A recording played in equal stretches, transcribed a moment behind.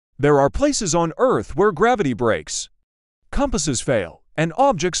There are places on Earth where gravity breaks, compasses fail, and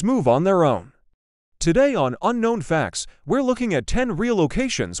objects move on their own. Today on Unknown Facts, we're looking at 10 real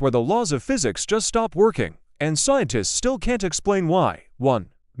locations where the laws of physics just stop working, and scientists still can't explain why. 1.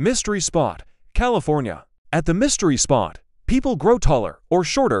 Mystery Spot, California. At the mystery spot, people grow taller or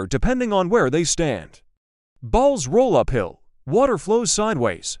shorter depending on where they stand. Balls roll uphill, water flows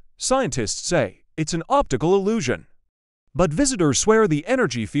sideways. Scientists say it's an optical illusion. But visitors swear the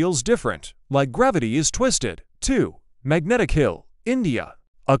energy feels different, like gravity is twisted. 2. Magnetic Hill, India.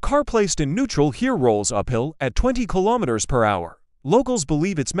 A car placed in neutral here rolls uphill at 20 kilometers per hour. Locals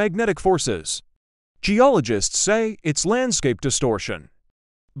believe it's magnetic forces. Geologists say it's landscape distortion.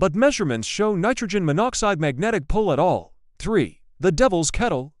 But measurements show nitrogen monoxide magnetic pull at all. 3. The Devil's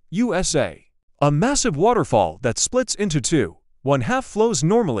Kettle, USA. A massive waterfall that splits into two. One half flows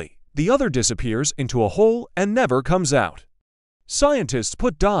normally, the other disappears into a hole and never comes out. Scientists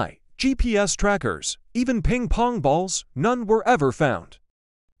put dye, GPS trackers, even ping pong balls, none were ever found.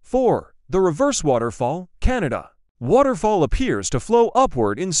 4. The Reverse Waterfall, Canada. Waterfall appears to flow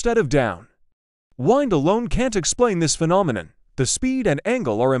upward instead of down. Wind alone can't explain this phenomenon. The speed and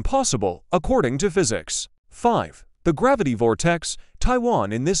angle are impossible, according to physics. 5. The Gravity Vortex,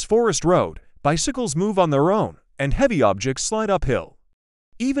 Taiwan. In this forest road, bicycles move on their own, and heavy objects slide uphill.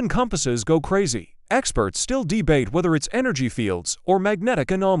 Even compasses go crazy. Experts still debate whether it's energy fields or magnetic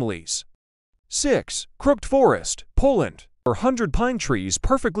anomalies. 6. Crooked Forest, Poland. 100 pine trees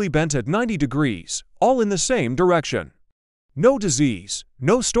perfectly bent at 90 degrees, all in the same direction. No disease,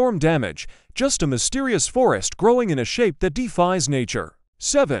 no storm damage, just a mysterious forest growing in a shape that defies nature.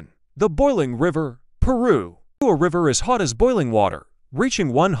 7. The Boiling River, Peru. A river as hot as boiling water,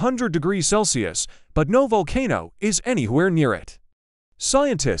 reaching 100 degrees Celsius, but no volcano is anywhere near it.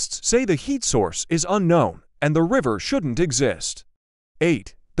 Scientists say the heat source is unknown, and the river shouldn't exist.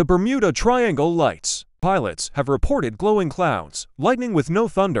 8. The Bermuda Triangle Lights. Pilots have reported glowing clouds, lightning with no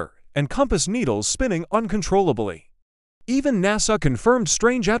thunder, and compass needles spinning uncontrollably. Even NASA confirmed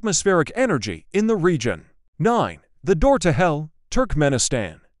strange atmospheric energy in the region. 9. The Door to Hell,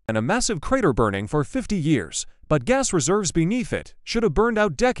 Turkmenistan. And a massive crater burning for 50 years, but gas reserves beneath it should have burned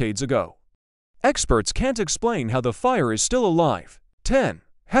out decades ago. Experts can't explain how the fire is still alive. 10.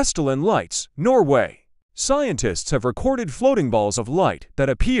 Hessdalen Lights, Norway. Scientists have recorded floating balls of light that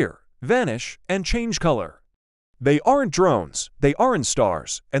appear, vanish, and change color. They aren't drones, they aren't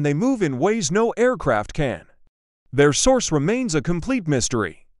stars, and they move in ways no aircraft can. Their source remains a complete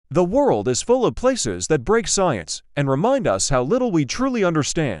mystery. The world is full of places that break science and remind us how little we truly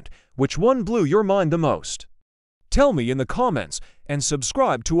understand. Which one blew your mind the most? Tell me in the comments and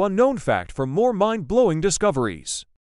subscribe to Unknown Fact for more mind-blowing discoveries.